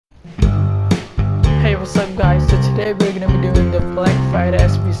what's up guys? So today we're gonna be doing the Black Friday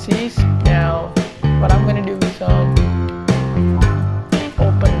SBCs. Now, what I'm gonna do is open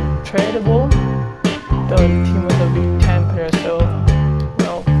tradable, the team of the week 10 player. So,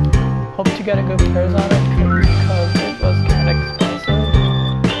 well, hope to get a good players on it because it was kind of expensive.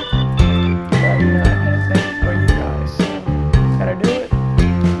 But anything for you guys, so gotta do it.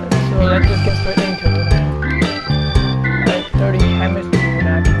 So let's just get straight into it. I have 30 chemistry and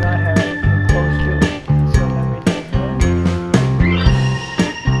I do not have anything close to it. So let me do it.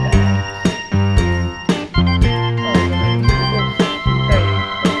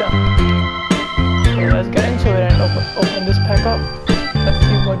 So let's get into it and open this pack up. Let's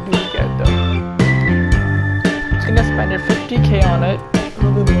see what do we get though. It's gonna spend 50k on it, a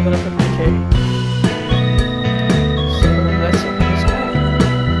little bit more than 50k. So let's open this pack.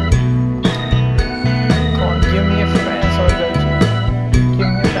 Come on, give me a friend so that give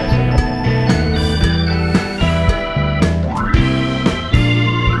me a friend so that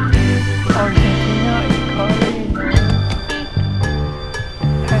Argentina, Italy, no.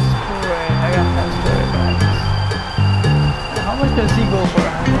 Pasteur, I got Pasteur back. How much does he go for? I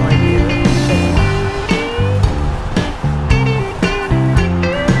have no idea.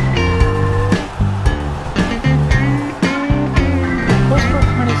 Goes for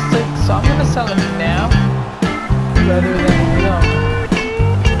 26, so I'm gonna sell him now rather than,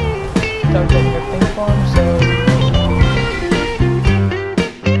 start getting a thing for him. So,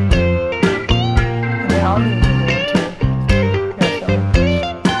 and then I'll be going to sell him first.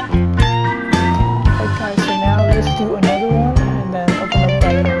 Okay, so now let's do another one and then open up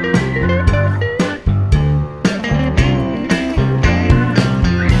that one.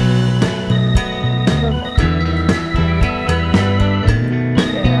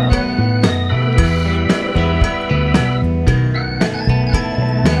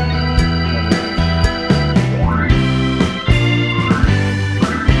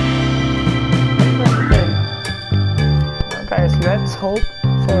 Guys, let's hope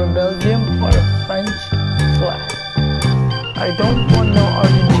for a Belgium or a French flag. I don't want no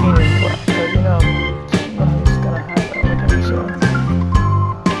Argentinian flag, but nothing's gonna happen with him, so.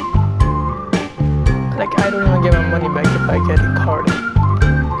 Like, I don't even get my money back if I get it carded.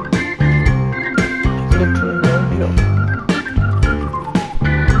 It's literally no deal.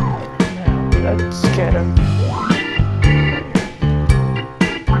 Now, let's get him.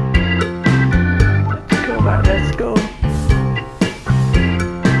 Let's go, guys, let's go.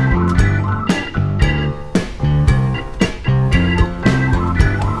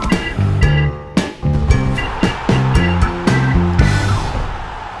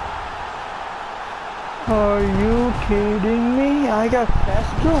 Are you kidding me? I got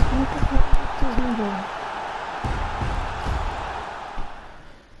faster. What the heck is he doing?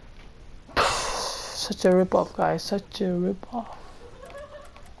 Such a rip-off, guys. Such a rip-off.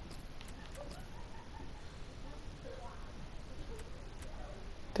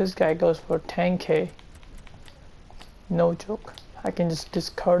 This guy goes for 10k. No joke. I can just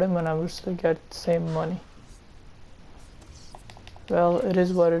discard him and I will still get the same money. Well, it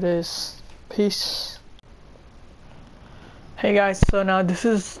is what it is. Peace. Hey guys, so now this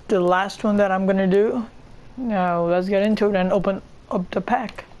is the last one that I'm gonna do. Now let's get into it and open up the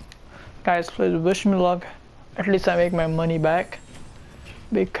pack. Guys, please wish me luck. At least I make my money back.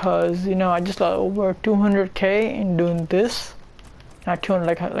 Because, I just lost over 200k in doing this. Not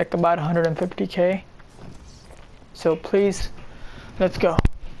 200, like about 150k. So please, let's go.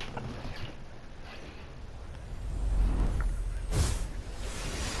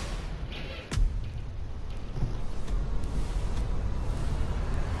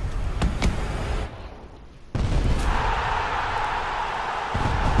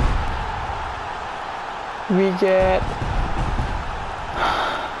 We get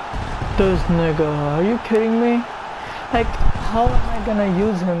this nigga. Are you kidding me? Like, how am I gonna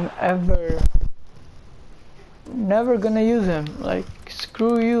use him ever? Never gonna use him. Like,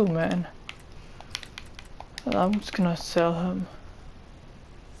 screw you, man. I'm just gonna sell him.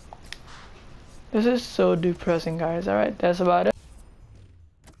 This is so depressing, guys. Alright, that's about it.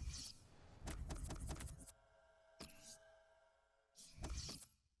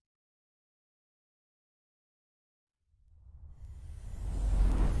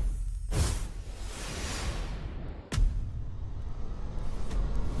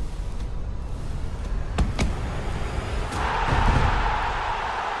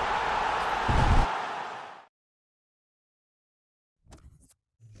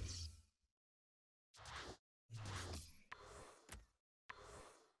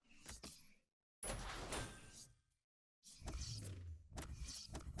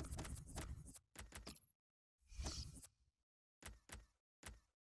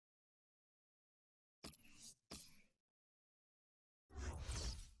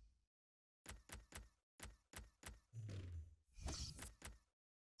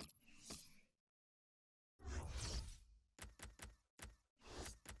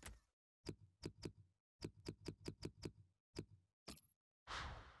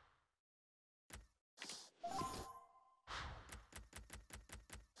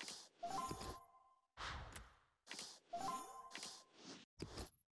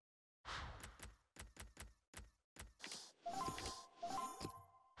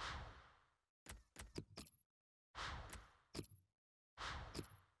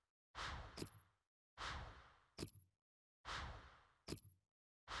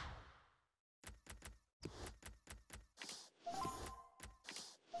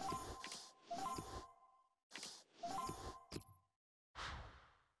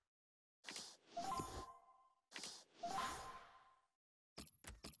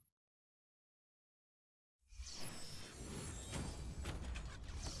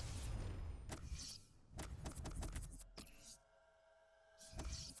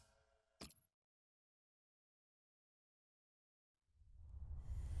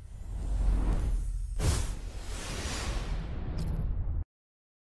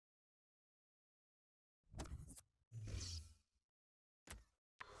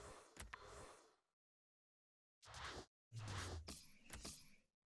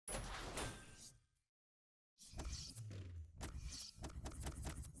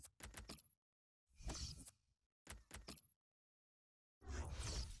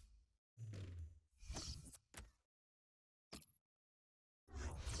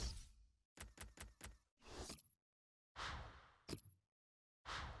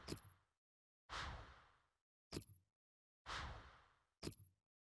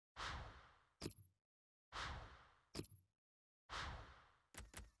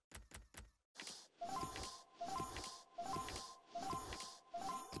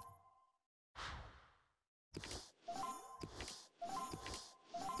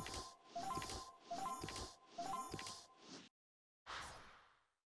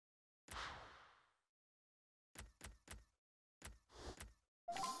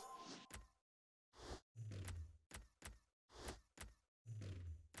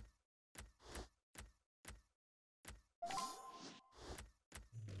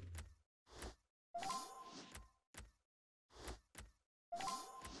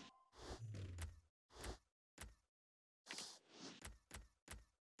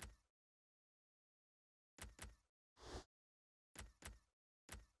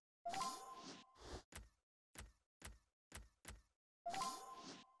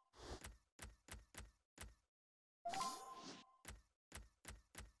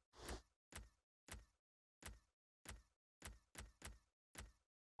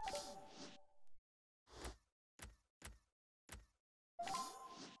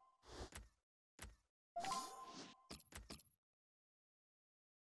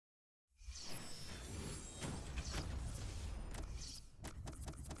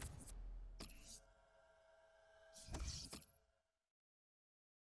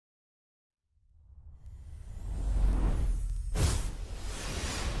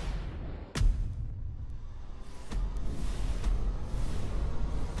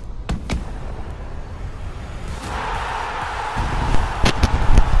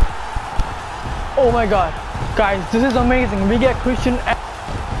 Oh my god, guys, this is amazing. We get Christian.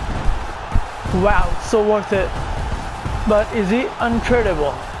 Wow, so worth it. But is he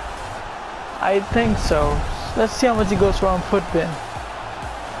untradeable? I think so. Let's see how much he goes for on footbin.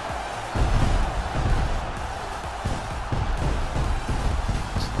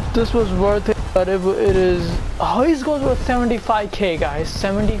 This was worth it, but it is. Oh, he's goes for 75k, guys.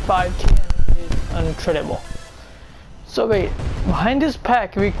 75k is untradeable. So wait, behind this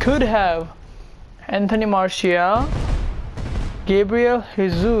pack we could have Anthony Martial, Gabriel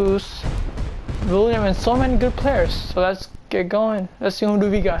Jesus, William, and so many good players. So let's get going. Let's see who do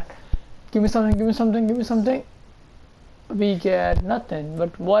we got. Give me something, give me something, give me something. We get nothing,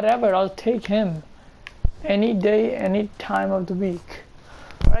 but whatever, I'll take him. Any day, any time of the week.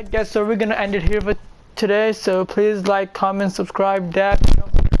 Alright guys, so we're gonna end it here for today. So please like, comment, subscribe, dab,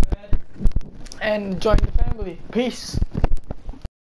 and join the family. Peace.